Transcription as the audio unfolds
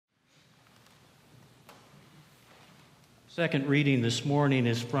Second reading this morning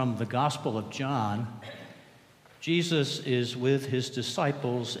is from the Gospel of John. Jesus is with his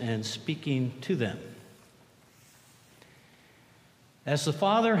disciples and speaking to them. As the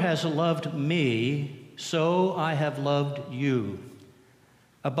Father has loved me, so I have loved you.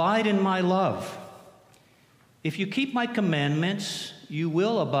 Abide in my love. If you keep my commandments, you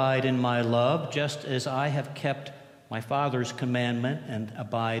will abide in my love, just as I have kept my Father's commandment and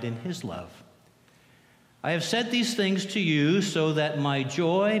abide in his love. I have said these things to you so that my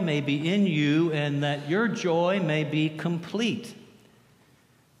joy may be in you and that your joy may be complete.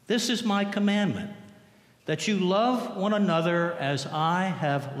 This is my commandment, that you love one another as I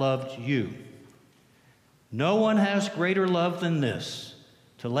have loved you. No one has greater love than this,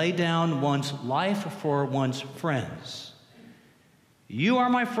 to lay down one's life for one's friends. You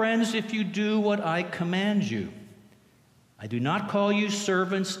are my friends if you do what I command you. I do not call you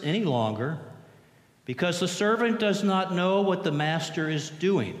servants any longer, because the servant does not know what the master is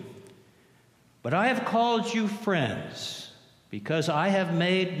doing. But I have called you friends, because I have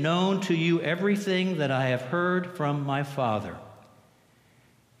made known to you everything that I have heard from my Father.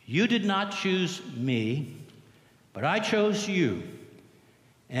 You did not choose me, but I chose you,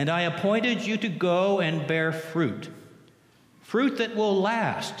 and I appointed you to go and bear fruit, fruit that will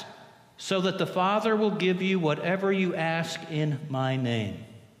last, so that the Father will give you whatever you ask in my name.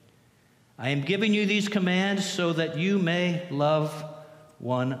 I am giving you these commands so that you may love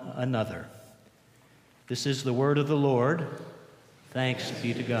one another. This is the word of the Lord. Thanks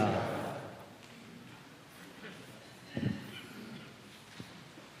be to God.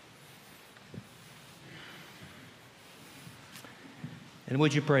 And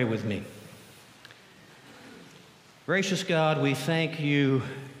would you pray with me? Gracious God, we thank you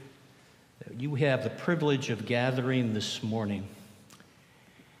that you have the privilege of gathering this morning.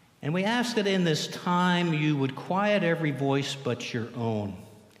 And we ask that in this time you would quiet every voice but your own.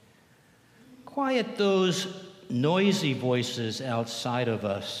 Quiet those noisy voices outside of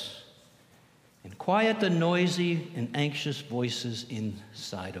us, and quiet the noisy and anxious voices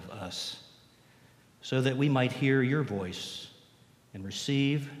inside of us, so that we might hear your voice and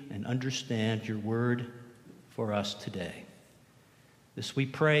receive and understand your word for us today. This we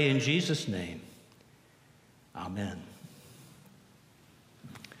pray in Jesus' name. Amen.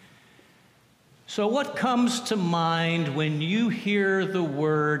 So what comes to mind when you hear the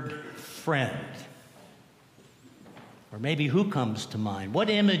word friend? Or maybe who comes to mind? What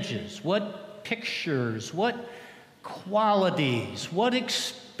images, what pictures, what qualities, what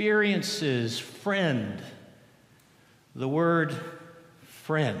experiences? Friend. The word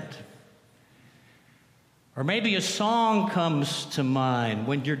friend. Or maybe a song comes to mind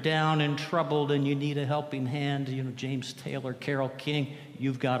when you're down and troubled and you need a helping hand. You know, James Taylor, Carole King,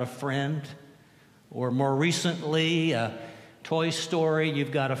 You've Got a Friend. Or more recently, Toy Story,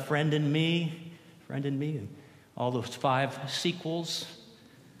 You've Got a Friend in Me, and all those 5 sequels.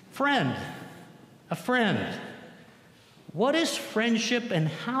 Friend, a friend. What is friendship and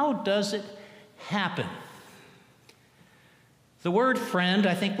how does it happen? The word friend,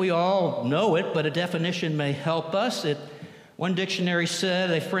 I think we all know it, but a definition may help us. One dictionary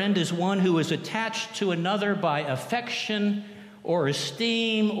said a friend is one who is attached to another by affection or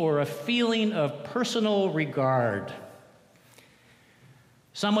esteem, or a feeling of personal regard.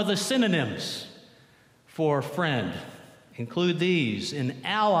 Some of the synonyms for friend include these: an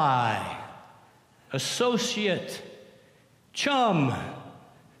ally, associate, chum,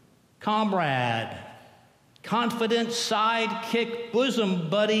 comrade, confident, sidekick, bosom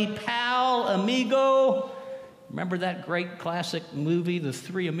buddy, pal, amigo. Remember that great classic movie, The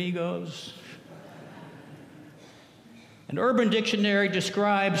Three Amigos? An Urban Dictionary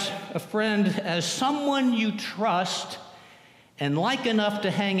describes a friend as someone you trust and like enough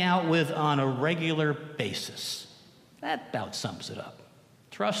to hang out with on a regular basis. That about sums it up.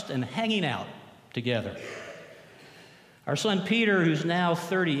 Trust and hanging out together. Our son Peter, who's now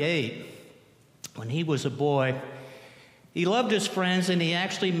 38, when he was a boy, he loved his friends, and he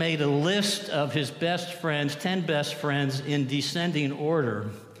actually made a list of his best friends, 10 best friends, in descending order.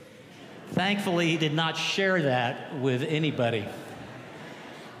 Thankfully, he did not share that with anybody.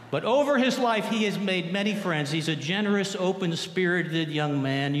 But over his life, he has made many friends. He's a generous, open-spirited young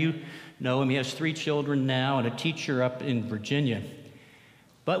man. You know him. He has 3 children now and a teacher up in Virginia.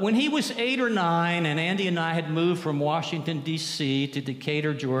 But when he was 8 or 9, and Andy and I had moved from Washington, D.C. to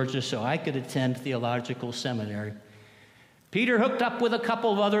Decatur, Georgia, so I could attend theological seminary, Peter hooked up with a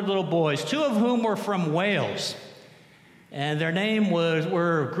couple of other little boys, 2 of whom were from Wales. And their name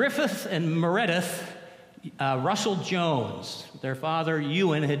were Griffith and Meredith Russell Jones. Their father,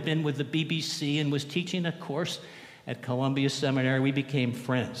 Ewan, had been with the BBC and was teaching a course at Columbia Seminary. We became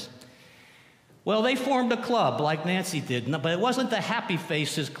friends. Well, they formed a club like Nancy did, but it wasn't the Happy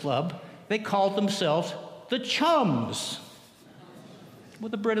Faces Club. They called themselves the Chums.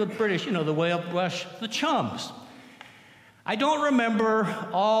 With the British, you know, the way up Rush, the Chums. I don't remember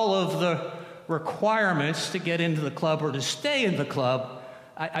all of the requirements to get into the club or to stay in the club.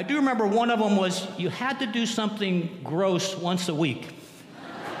 I do remember one of them was you had to do something gross once a week.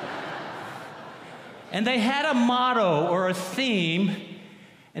 And they had a motto or a theme,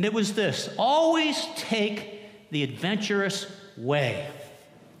 and it was this: always take the adventurous way.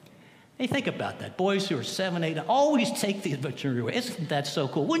 Hey, think about that. Boys who are 7, 8, always take the adventurous way. Isn't that so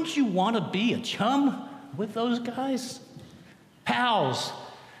cool? Wouldn't you want to be a chum with those guys? Pals,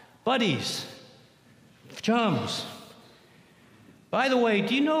 buddies, chums. By the way,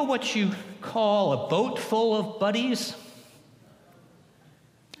 do you know what you call a boat full of buddies?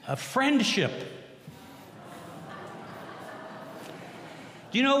 A friendship.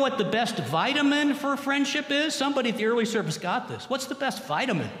 Do you know what the best vitamin for friendship is? Somebody at the early service got this. What's the best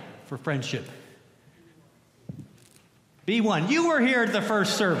vitamin for friendship? B1. You were here at the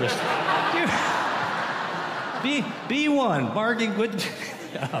first service. B1. Marking good.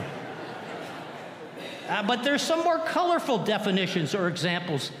 But there's some more colorful definitions or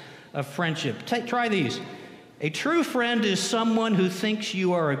examples of friendship. Try these. A true friend is someone who thinks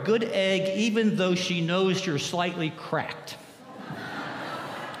you are a good egg even though she knows you're slightly cracked.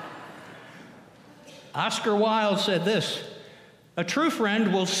 Oscar Wilde said this: a true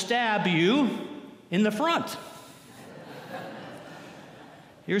friend will stab you in the front.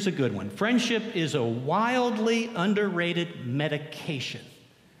 Here's a good one. Friendship is a wildly underrated medication.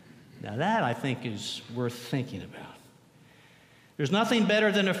 Now that, I think, is worth thinking about. There's nothing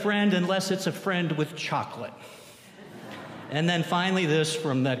better than a friend unless it's a friend with chocolate. And then finally this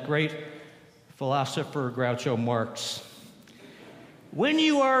from that great philosopher Groucho Marx. When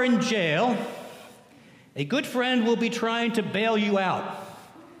you are in jail, a good friend will be trying to bail you out.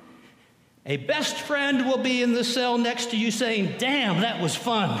 A best friend will be in the cell next to you saying, "Damn, that was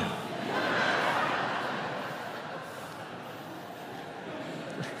fun."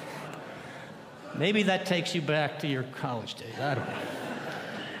 Maybe that takes you back to your college days. I don't know.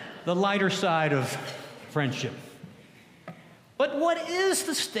 The lighter side of friendship. But what is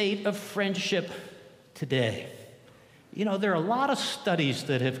the state of friendship today? You know, there are a lot of studies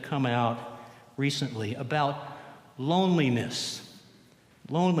that have come out recently about loneliness.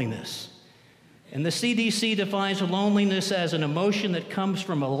 Loneliness. And the CDC defines loneliness as an emotion that comes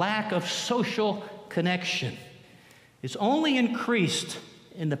from a lack of social connection. It's only increased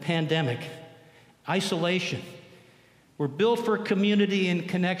in the pandemic. Isolation. We're built for community and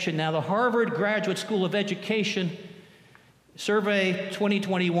connection. Now, the Harvard Graduate School of Education survey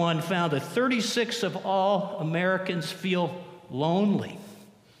 2021 found that 36% of all Americans feel lonely.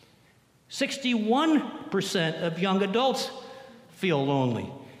 61% of young adults feel lonely.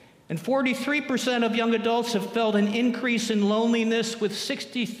 And 43% of young adults have felt an increase in loneliness, with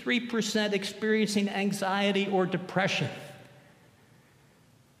 63% experiencing anxiety or depression.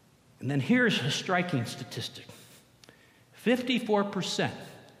 And then here's a striking statistic. 54%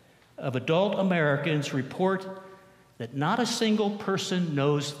 of adult Americans report that not a single person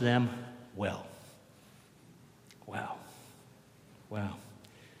knows them well. Wow. Wow.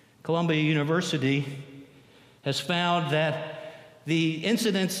 Columbia University has found that the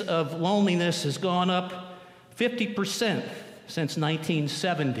incidence of loneliness has gone up 50% since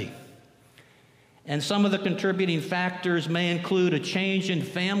 1970. And some of the contributing factors may include a change in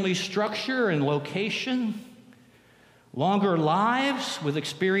family structure and location, longer lives with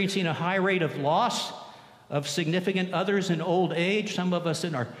experiencing a high rate of loss of significant others in old age. Some of us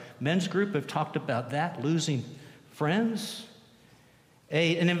in our men's group have talked about that, losing friends.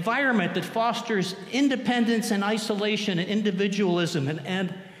 An environment that fosters independence and isolation and individualism,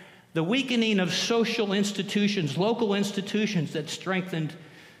 and the weakening of social institutions, local institutions that strengthened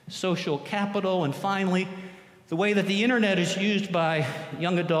social capital, and finally, the way that the internet is used by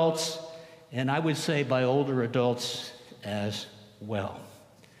young adults, and I would say by older adults as well.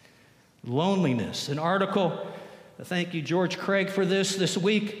 Loneliness. An article, thank you, George Craig, for this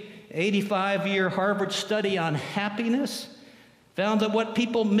week, 85-year Harvard study on happiness, found that what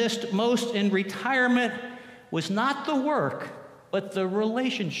people missed most in retirement was not the work, but the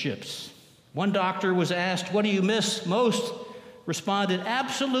relationships. One doctor was asked, "What do you miss most?" Responded,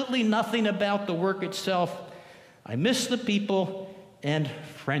 "Absolutely nothing about the work itself. I miss the people and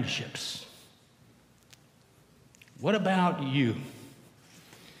friendships." What about you?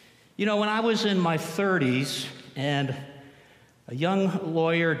 You know, when I was in my 30s and a young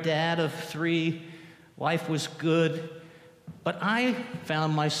lawyer, dad of 3, Life was good. But I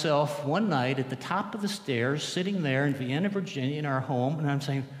found myself one night at the top of the stairs, sitting there in Vienna, Virginia, in our home, and I'm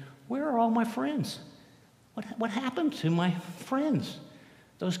saying, where are all my friends? What happened to my friends?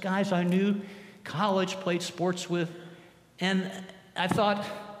 Those guys I knew, college, played sports with. And I thought,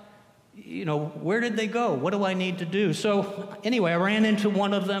 where did they go? What do I need to do? So anyway, I ran into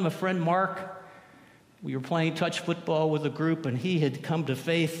one of them, a friend, Mark. We were playing touch football with a group, and he had come to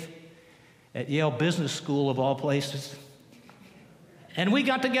faith at Yale Business School, of all places. And we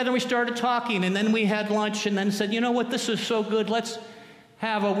got together, we started talking, and then we had lunch, and then said, you know what, this is so good, let's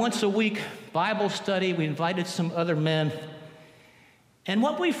have a once-a-week Bible study. We invited some other men. And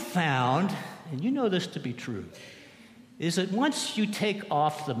what we found, and you know this to be true, is that once you take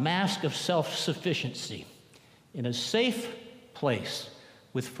off the mask of self-sufficiency in a safe place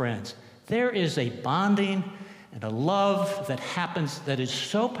with friends, there is a bonding and a love that happens that is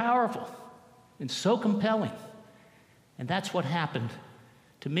so powerful and so compelling. And that's what happened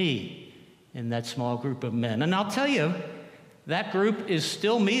to me in that small group of men. And I'll tell you, that group is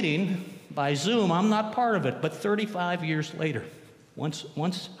still meeting by Zoom. I'm not part of it, but 35 years later, once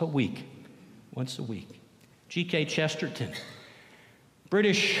a week. G.K. Chesterton,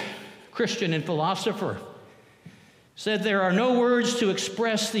 British Christian and philosopher, said there are no words to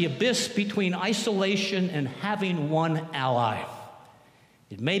express the abyss between isolation and having one ally.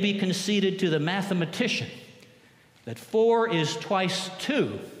 It may be conceded to the mathematician that 4 is twice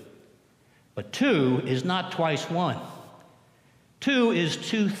 2, but 2 is not twice 1. 2 is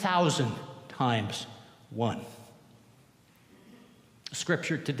 2,000 times 1.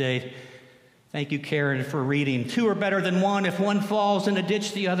 Scripture today, thank you, Karen, for reading. 2 are better than 1. If one falls in a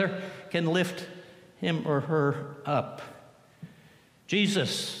ditch, the other can lift him or her up.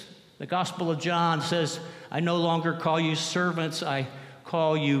 Jesus, the Gospel of John, says, I no longer call you servants, I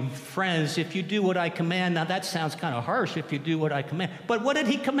call you friends. If you do what I command. Now that sounds kind of harsh, if you do what I command. But what did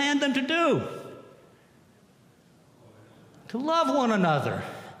he command them to do? To love one another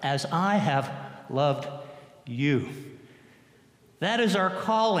as I have loved you. That is our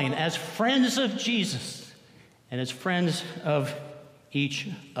calling as friends of Jesus and as friends of each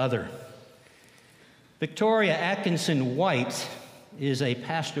other. Victoria Atkinson White is a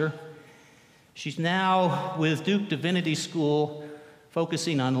pastor. She's now with Duke Divinity School,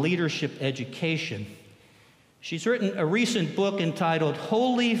 focusing on leadership education. She's written a recent book entitled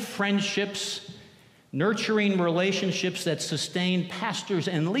Holy Friendships, Nurturing Relationships That Sustain Pastors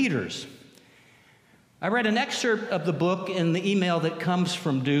and Leaders. I read an excerpt of the book in the email that comes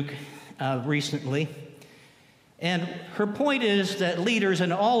from Duke recently. And her point is that leaders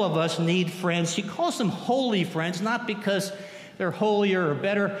and all of us need friends. She calls them holy friends, not because they're holier or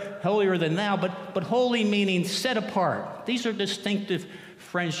better, holier than thou, but holy meaning set apart. These are distinctive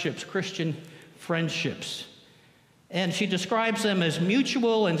friendships, Christian friendships. And she describes them as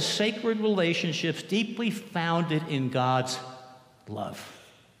mutual and sacred relationships deeply founded in God's love.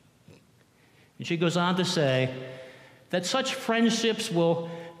 And she goes on to say that such friendships will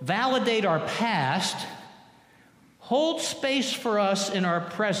validate our past, hold space for us in our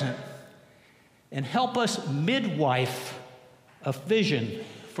present, and help us midwife a vision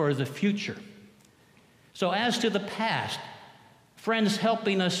for the future. So as to the past, friends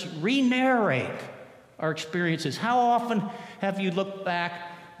helping us re-narrate our experiences. How often have you looked back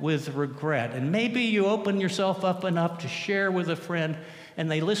with regret? And maybe you open yourself up enough to share with a friend, and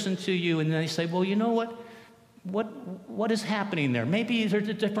they listen to you, and they say, well, you know what is happening there? Maybe there's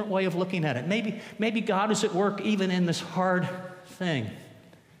a different way of looking at it. Maybe God is at work even in this hard thing.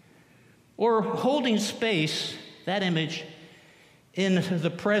 Or holding space, that image, in the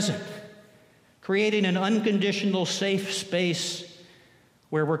present, creating an unconditional safe space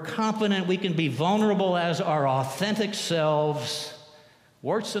where we're confident we can be vulnerable as our authentic selves,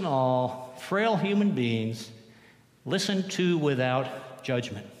 warts and all, frail human beings, listened to without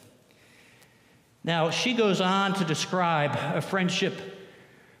judgment. Now, she goes on to describe a friendship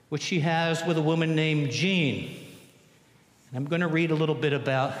which she has with a woman named Jean. And I'm going to read a little bit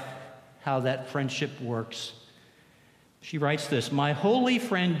about how that friendship works. She writes this: my holy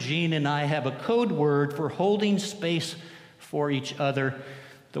friend Jean and I have a code word for holding space for each other.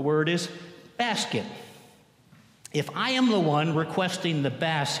 The word is basket. If I am the one requesting the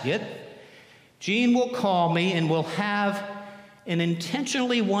basket, Jean will call me and we'll have an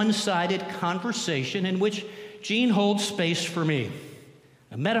intentionally one-sided conversation in which Jean holds space for me.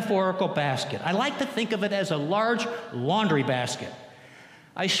 A metaphorical basket. I like to think of it as a large laundry basket.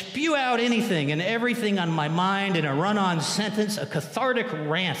 I spew out anything and everything on my mind in a run-on sentence, a cathartic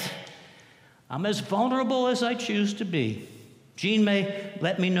rant. I'm as vulnerable as I choose to be. Jean may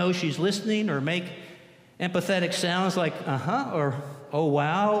let me know she's listening or make Empathetic sounds like, or oh,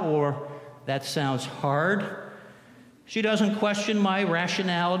 wow, or that sounds hard. She doesn't question my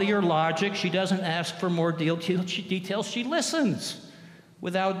rationality or logic. She doesn't ask for more details. She listens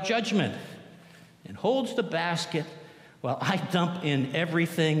without judgment and holds the basket while I dump in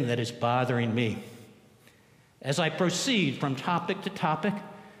everything that is bothering me. As I proceed from topic to topic,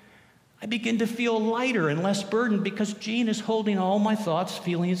 I begin to feel lighter and less burdened because Jean is holding all my thoughts,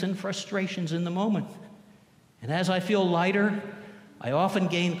 feelings, and frustrations in the moment. And as I feel lighter, I often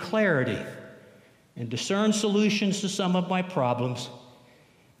gain clarity and discern solutions to some of my problems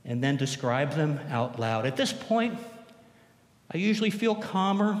and then describe them out loud. At this point, I usually feel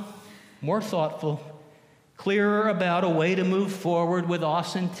calmer, more thoughtful, clearer about a way to move forward with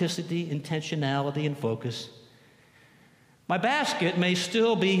authenticity, intentionality, and focus. My basket may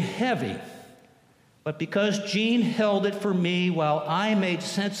still be heavy, but because Jean held it for me while I made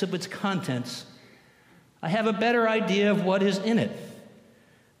sense of its contents, I have a better idea of what is in it,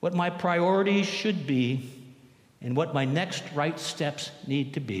 what my priorities should be, and what my next right steps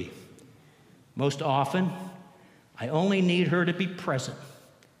need to be. Most often, I only need her to be present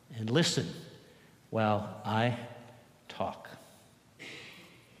and listen while I talk.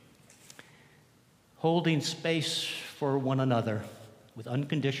 Holding space for one another with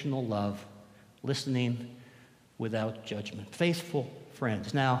unconditional love, listening without judgment. Faithful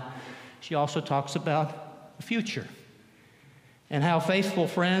friends. Now, she also talks about the future and how faithful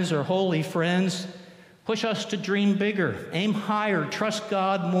friends or holy friends push us to dream bigger, aim higher, trust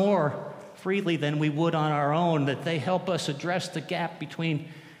God more freely than we would on our own, that they help us address the gap between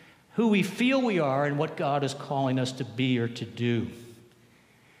who we feel we are and what God is calling us to be or to do.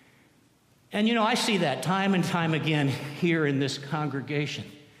 And I see that time and time again here in this congregation,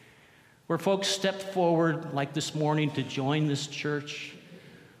 where folks step forward like this morning to join this church,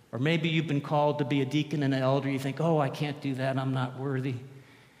 or maybe you've been called to be a deacon and an elder. You think, oh, I can't do that, I'm not worthy.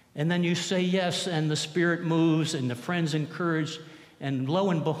 And then you say yes, and the Spirit moves, and the friends encourage, and lo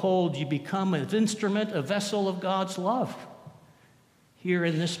and behold, you become an instrument, a vessel of God's love here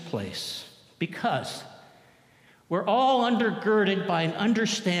in this place. Because we're all undergirded by an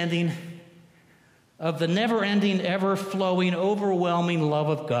understanding of the never-ending, ever-flowing, overwhelming love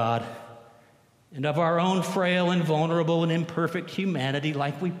of God, and of our own frail and vulnerable and imperfect humanity,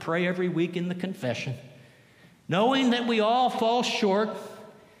 like we pray every week in the confession, knowing that we all fall short,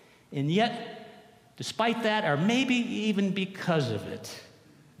 and yet, despite that, or maybe even because of it,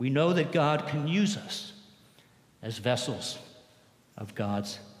 we know that God can use us as vessels of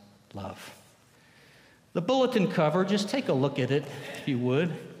God's love. The bulletin cover, just take a look at it, if you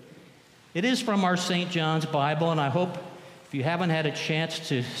would. It is from our St. John's Bible, and I hope if you haven't had a chance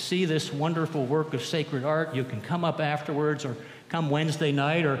to see this wonderful work of sacred art, you can come up afterwards or come Wednesday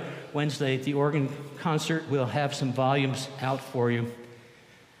night or Wednesday at the organ concert. We'll have some volumes out for you.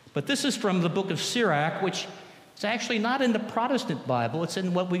 But this is from the book of Sirach, which is actually not in the Protestant Bible. It's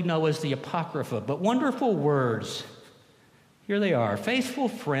in what we know as the Apocrypha, but wonderful words. Here they are. Faithful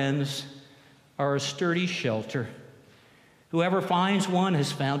friends are a sturdy shelter. Whoever finds one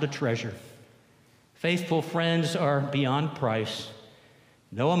has found a treasure. Faithful friends are beyond price.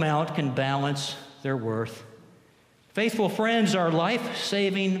 No amount can balance their worth. Faithful friends are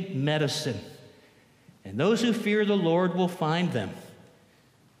life-saving medicine. And those who fear the Lord will find them.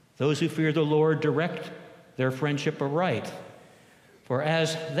 Those who fear the Lord direct their friendship aright. For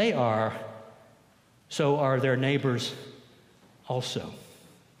as they are, so are their neighbors also.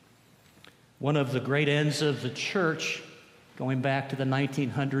 One of the great ends of the church, going back to the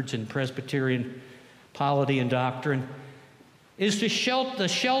 1900s in Presbyterian polity and doctrine, is the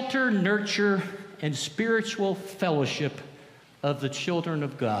shelter, nurture, and spiritual fellowship of the children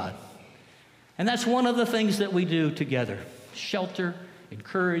of God. And that's one of the things that we do together. Shelter,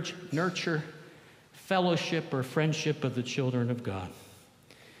 encourage, nurture, fellowship or friendship of the children of God.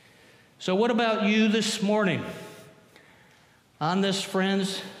 So what about you this morning? On this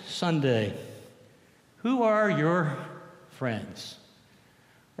Friends Sunday, who are your friends?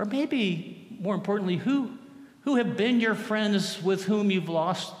 Or maybe, more importantly, who have been your friends with whom you've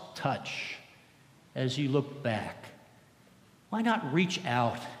lost touch as you look back? Why not reach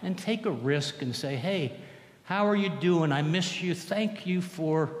out and take a risk and say, hey, how are you doing? I miss you. Thank you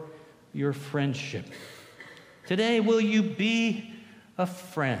for your friendship. Today, will you be a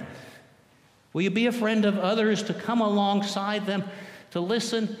friend? Will you be a friend of others, to come alongside them, to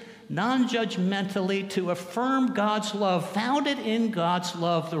listen non-judgmentally, to affirm God's love, founded in God's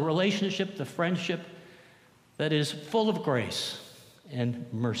love, the relationship, the friendship that is full of grace and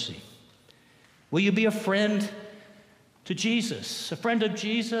mercy? Will you be a friend to Jesus, a friend of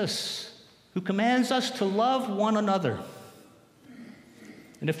Jesus, who commands us to love one another.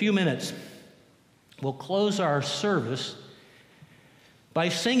 In a few minutes, we'll close our service by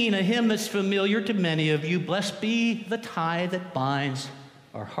singing a hymn that's familiar to many of you, "Blessed be the tie that binds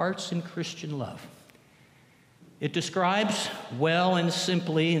our hearts in Christian love." It describes well and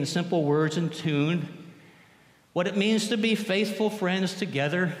simply, in simple words and tune, what it means to be faithful friends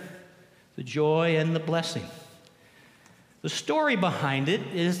together, the joy and the blessing. The story behind it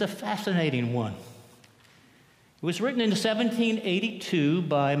is a fascinating one. It was written in 1782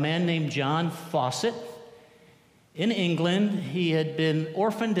 by a man named John Fawcett. In England, he had been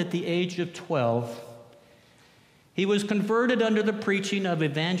orphaned at the age of 12. He was converted under the preaching of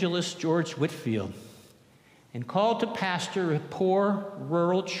evangelist George Whitefield and called to pastor a poor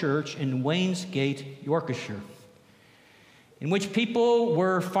rural church in Wainsgate, Yorkshire, in which people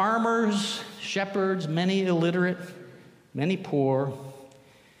were farmers, shepherds, many illiterate, many poor.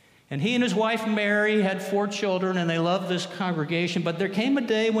 And he and his wife Mary had 4 children, and they loved this congregation. But there came a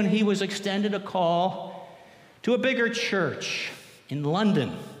day when he was extended a call to a bigger church in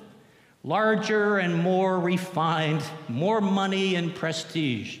London, larger and more refined, more money and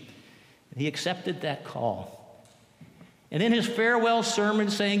prestige. And he accepted that call. And in his farewell sermon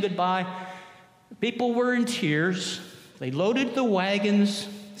saying goodbye, people were in tears. They loaded the wagons,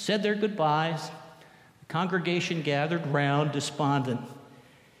 said their goodbyes. The congregation gathered round, despondent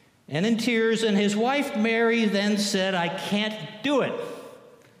and in tears. And his wife Mary then said, "I can't do it.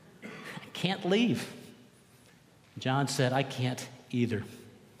 I can't leave." John said, "I can't either."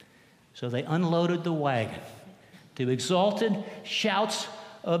 So they unloaded the wagon to exultant shouts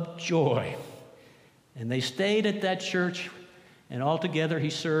of joy. And they stayed at that church, and altogether he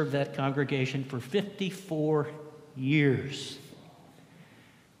served that congregation for 54 years.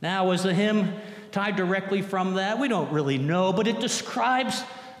 Now, was the hymn tied directly from that? We don't really know, but it describes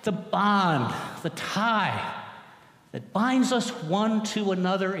the bond, the tie that binds us one to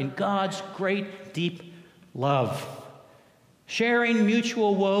another in God's great, deep love. Sharing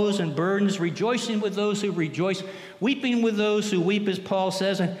mutual woes and burdens, rejoicing with those who rejoice, weeping with those who weep, as Paul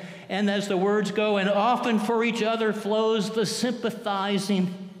says, and as the words go, and often for each other flows the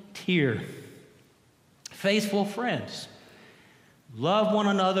sympathizing tear. Faithful friends, love one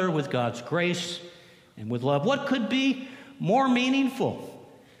another with God's grace and with love. What could be more meaningful?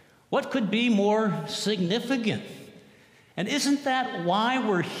 What could be more significant? And isn't that why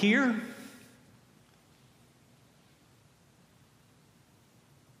we're here?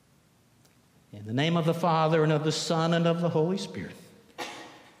 In the name of the Father, and of the Son, and of the Holy Spirit.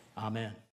 Amen.